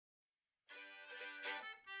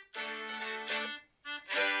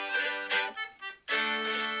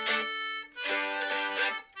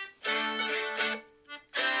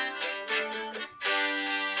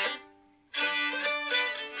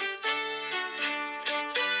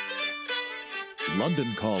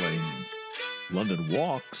London Calling. London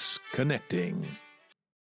Walks Connecting.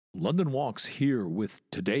 London Walks here with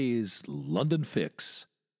today's London Fix.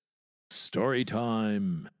 Story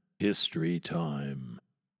time, history time.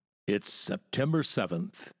 It's September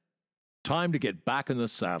 7th. Time to get back in the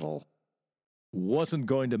saddle. Wasn't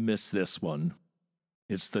going to miss this one.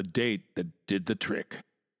 It's the date that did the trick.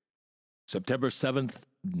 September 7th,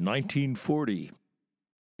 1940.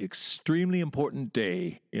 Extremely important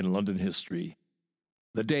day in London history.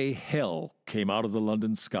 The day hell came out of the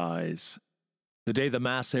London skies. The day the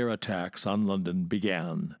mass air attacks on London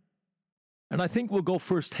began. And I think we'll go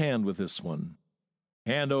first-hand with this one.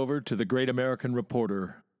 Hand over to the great American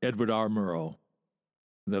reporter, Edward R. Murrow.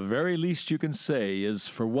 The very least you can say is,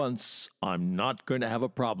 for once, I'm not going to have a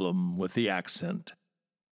problem with the accent.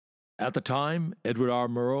 At the time, Edward R.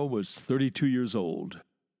 Murrow was 32 years old.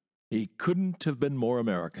 He couldn't have been more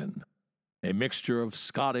American. A mixture of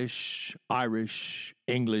Scottish, Irish,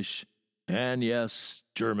 English, and yes,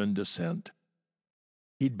 German descent.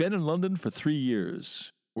 He'd been in London for 3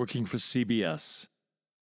 years, working for CBS.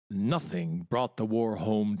 Nothing brought the war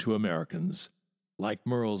home to Americans like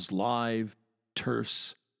Murrow's live,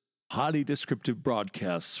 terse, highly descriptive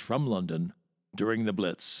broadcasts from London during the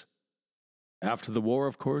Blitz. After the war,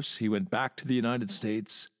 of course, he went back to the United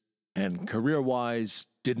States and career-wise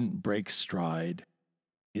didn't break stride.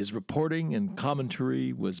 His reporting and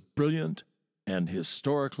commentary was brilliant and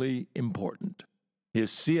historically important. His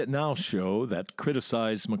See It Now show that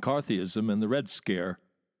criticized McCarthyism and the Red Scare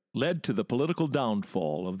led to the political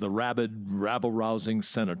downfall of the rabid, rabble-rousing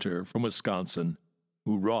senator from Wisconsin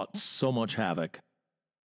who wrought so much havoc.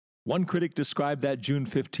 One critic described that June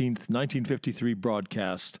 15, 1953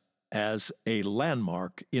 broadcast as a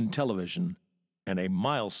landmark in television and a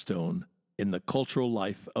milestone in the cultural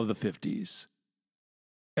life of the 50s.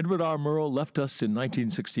 Edward R. Murrow left us in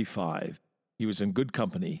 1965. He was in good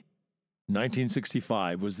company.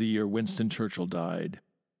 1965 was the year Winston Churchill died.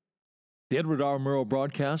 The Edward R. Murrow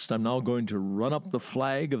broadcast, I'm now going to run up the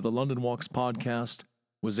flag of the London Walks podcast,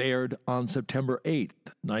 was aired on September 8,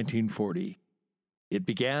 1940. It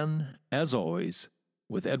began, as always,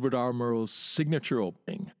 with Edward R. Murrow's signature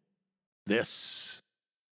opening. This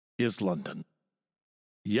is London.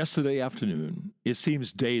 Yesterday afternoon, it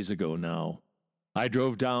seems days ago now, I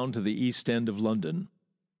drove down to the East End of London,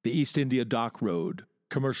 the East India Dock Road,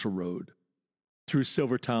 Commercial Road, through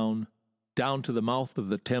Silvertown, down to the mouth of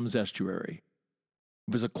the Thames estuary.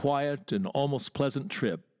 It was a quiet and almost pleasant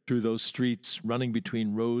trip through those streets running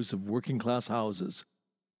between rows of working-class houses,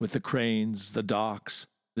 with the cranes, the docks,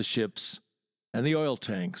 the ships, and the oil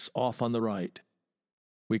tanks off on the right.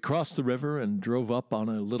 We crossed the river and drove up on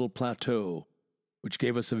a little plateau, which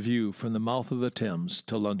gave us a view from the mouth of the Thames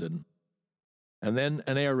to London. And then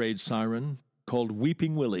an air raid siren, called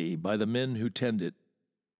Weeping Willie by the men who tend it,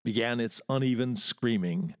 began its uneven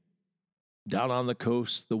screaming. Down on the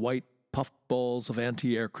coast, the white puffballs of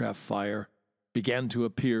anti-aircraft fire began to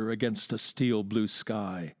appear against a steel blue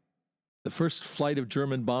sky. The first flight of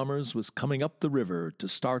German bombers was coming up the river to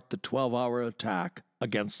start the 12-hour attack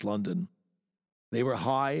against London. They were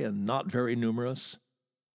high and not very numerous.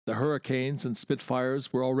 The Hurricanes and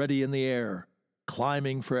Spitfires were already in the air,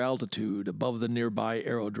 climbing for altitude above the nearby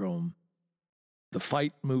aerodrome. The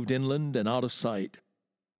fight moved inland and out of sight.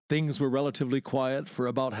 Things were relatively quiet for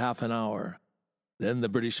about half an hour. Then the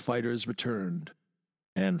British fighters returned,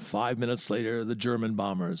 and 5 minutes later the German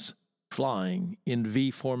bombers, flying in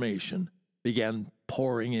V formation, began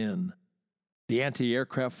pouring in. The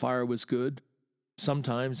anti-aircraft fire was good.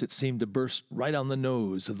 Sometimes it seemed to burst right on the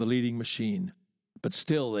nose of the leading machine, but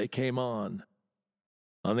still they came on.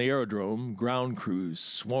 On the aerodrome, ground crews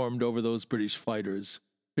swarmed over those British fighters,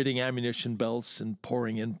 fitting ammunition belts and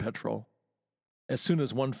pouring in petrol. As soon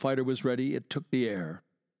as one fighter was ready, it took the air,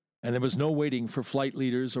 and there was no waiting for flight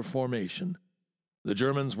leaders or formation. The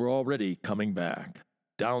Germans were already coming back,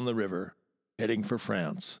 down the river, heading for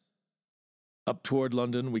France. Up toward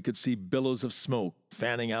London, we could see billows of smoke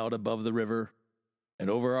fanning out above the river, and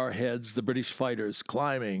over our heads the British fighters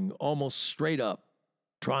climbing almost straight up,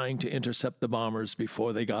 trying to intercept the bombers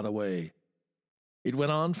before they got away. It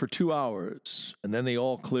went on for 2 hours, and then the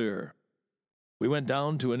all clear. We went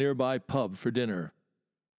down to a nearby pub for dinner.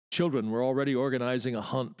 Children were already organizing a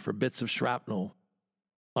hunt for bits of shrapnel.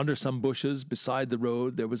 Under some bushes beside the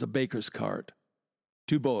road there was a baker's cart.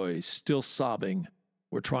 2 boys, still sobbing,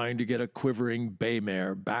 were trying to get a quivering bay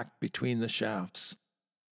mare back between the shafts.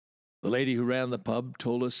 The lady who ran the pub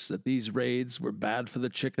told us that these raids were bad for the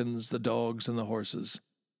chickens, the dogs, and the horses.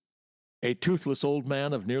 A toothless old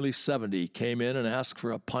man of nearly 70 came in and asked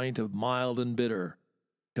for a pint of mild and bitter,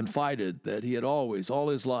 confided that he had always, all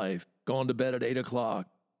his life, gone to bed at 8 o'clock,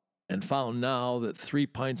 and found now that 3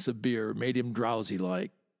 pints of beer made him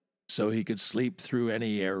drowsy-like, so he could sleep through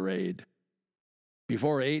any air raid.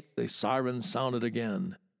 Before 8, the sirens sounded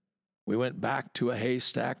again. We went back to a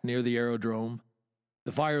haystack near the aerodrome.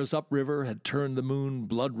 The fires upriver had turned the moon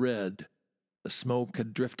blood red. The smoke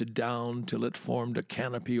had drifted down till it formed a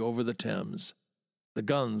canopy over the Thames. The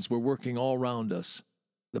guns were working all round us,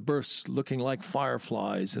 the bursts looking like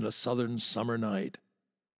fireflies in a southern summer night.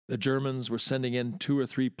 The Germans were sending in 2 or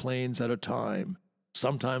 3 planes at a time,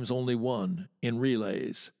 sometimes only one, in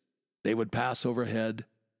relays. They would pass overhead,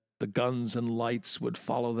 the guns and lights would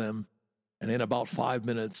follow them, and in about 5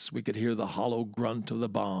 minutes we could hear the hollow grunt of the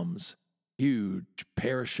bombs. Huge,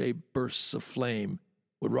 pear-shaped bursts of flame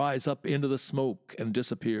would rise up into the smoke and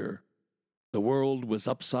disappear. The world was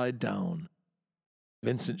upside down.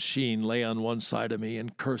 Vincent Sheen lay on one side of me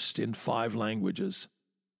and cursed in 5 languages.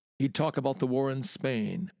 He'd talk about the war in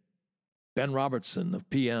Spain. Ben Robertson of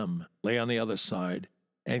PM lay on the other side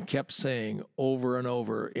and kept saying over and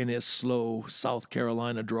over in his slow South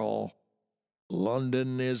Carolina drawl,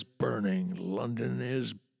 "London is burning, London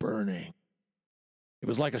is burning." It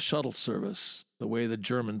was like a shuttle service, the way the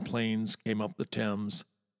German planes came up the Thames,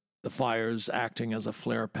 the fires acting as a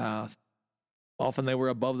flare path. Often they were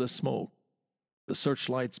above the smoke. The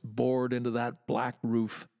searchlights bored into that black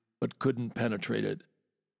roof, but couldn't penetrate it.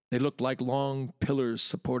 They looked like long pillars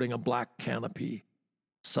supporting a black canopy.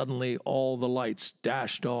 Suddenly all the lights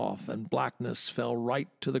dashed off and blackness fell right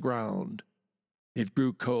to the ground. It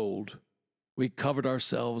grew cold. We covered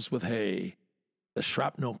ourselves with hay. The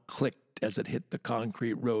shrapnel clicked as it hit the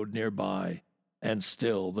concrete road nearby, and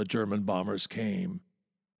still the German bombers came.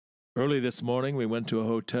 Early this morning we went to a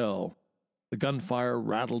hotel. The gunfire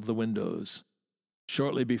rattled the windows.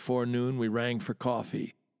 Shortly before noon we rang for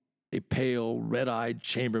coffee. A pale, red-eyed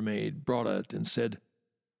chambermaid brought it and said,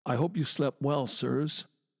 "I hope you slept well, sirs."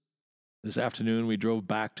 This afternoon we drove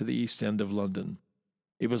back to the East End of London.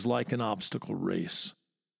 It was like an obstacle race.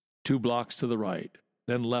 2 blocks to the right,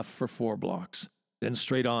 then left for 4 blocks, then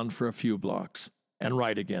straight on for a few blocks, and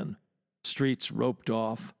right again. Streets roped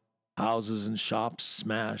off, houses and shops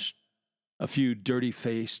smashed, a few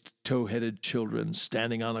dirty-faced, tow-headed children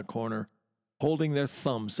standing on a corner, holding their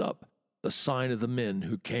thumbs up, the sign of the men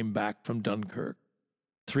who came back from Dunkirk.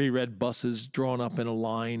 3 red buses drawn up in a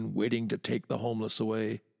line waiting to take the homeless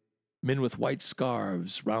away, men with white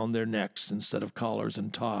scarves round their necks instead of collars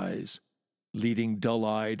and ties, leading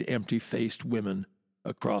dull-eyed, empty-faced women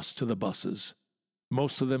across to the buses.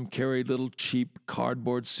 Most of them carried little cheap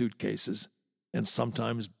cardboard suitcases and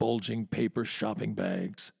sometimes bulging paper shopping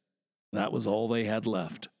bags. That was all they had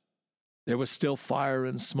left. There was still fire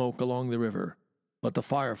and smoke along the river, but the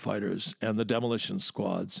firefighters and the demolition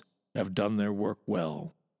squads have done their work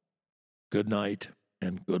well. Good night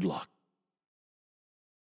and good luck.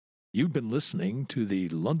 You've been listening to the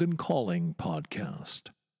London Calling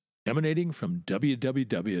podcast, emanating from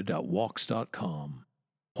www.walks.com,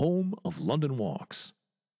 home of London Walks,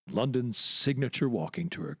 London's signature walking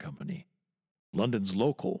tour company, London's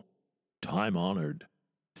local, time-honored,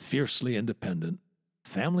 fiercely independent,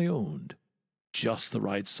 family-owned, just the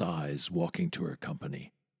right size walking tour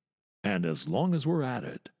company. And as long as we're at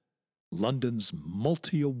it, London's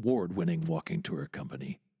multi-award-winning walking tour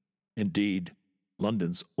company. Indeed,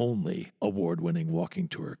 London's only award-winning walking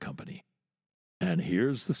tour company. And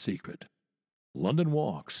here's the secret. London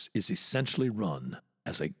Walks is essentially run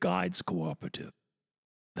as a guides cooperative.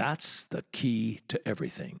 That's the key to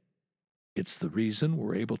everything. It's the reason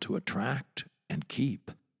we're able to attract and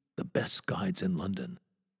keep the best guides in London.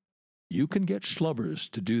 You can get schlubbers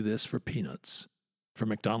to do this for peanuts, for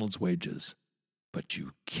McDonald's wages, but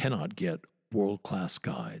you cannot get world-class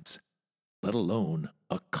guides, let alone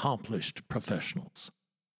accomplished professionals.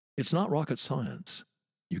 It's not rocket science.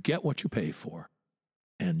 You get what you pay for.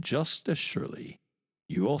 And just as surely,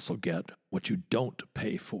 you also get what you don't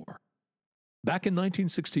pay for. Back in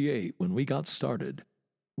 1968, when we got started,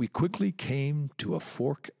 we quickly came to a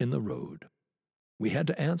fork in the road. We had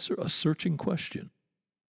to answer a searching question.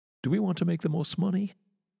 Do we want to make the most money?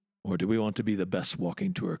 Or do we want to be the best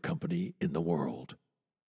walking tour company in the world?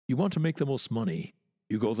 You want to make the most money,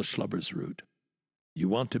 you go the schlubbers route. You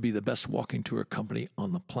want to be the best walking tour company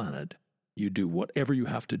on the planet, you do whatever you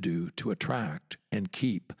have to do to attract and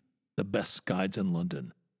keep the best guides in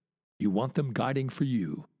London. You want them guiding for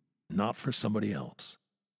you, not for somebody else.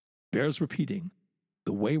 Bears repeating,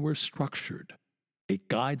 the way we're structured, a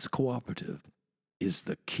guides cooperative, is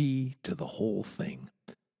the key to the whole thing.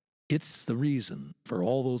 It's the reason for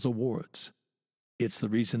all those awards. It's the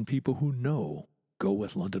reason people who know go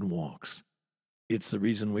with London Walks. It's the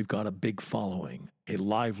reason we've got a big following a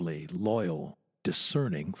lively, loyal,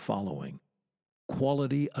 discerning following.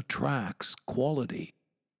 Quality attracts quality.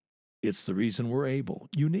 It's the reason we're able,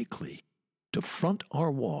 uniquely, to front our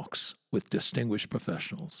walks with distinguished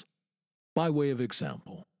professionals. By way of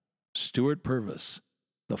example, Stuart Purvis,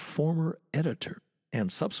 the former editor and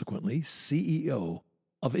subsequently CEO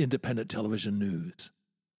of Independent Television News,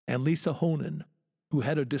 and Lisa Honan, who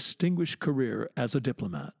had a distinguished career as a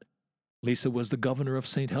diplomat. Lisa was the governor of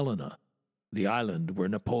St. Helena, the island where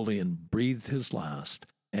Napoleon breathed his last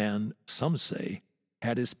and, some say,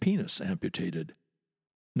 had his penis amputated.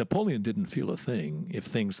 Napoleon didn't feel a thing, if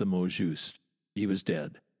things the mot juste. He was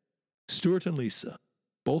dead. Stuart and Lisa,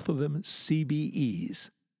 both of them CBEs,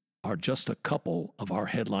 are just a couple of our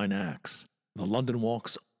headline acts. The London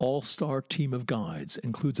Walk's all-star team of guides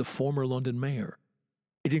includes a former London mayor.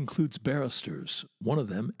 It includes barristers, one of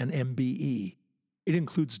them an MBE. It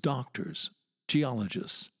includes doctors,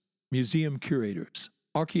 geologists, museum curators,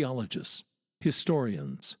 archaeologists,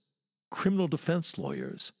 historians, criminal defense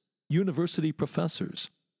lawyers, university professors,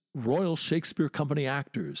 Royal Shakespeare Company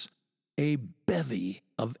actors, a bevy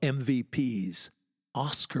of MVPs,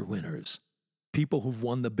 Oscar winners, people who've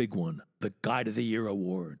won the big one, the Guide of the Year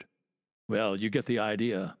award. Well, you get the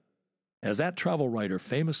idea. As that travel writer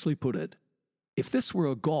famously put it, if this were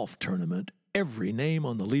a golf tournament, every name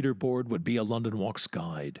on the leaderboard would be a London Walks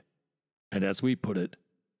guide. And as we put it,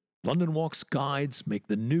 London Walks guides make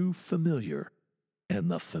the new familiar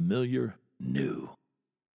and the familiar new.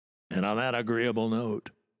 And on that agreeable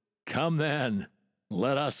note, come then,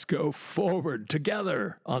 let us go forward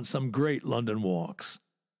together on some great London walks.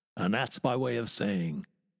 And that's by way of saying,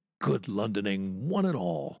 good Londoning one and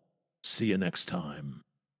all. See you next time.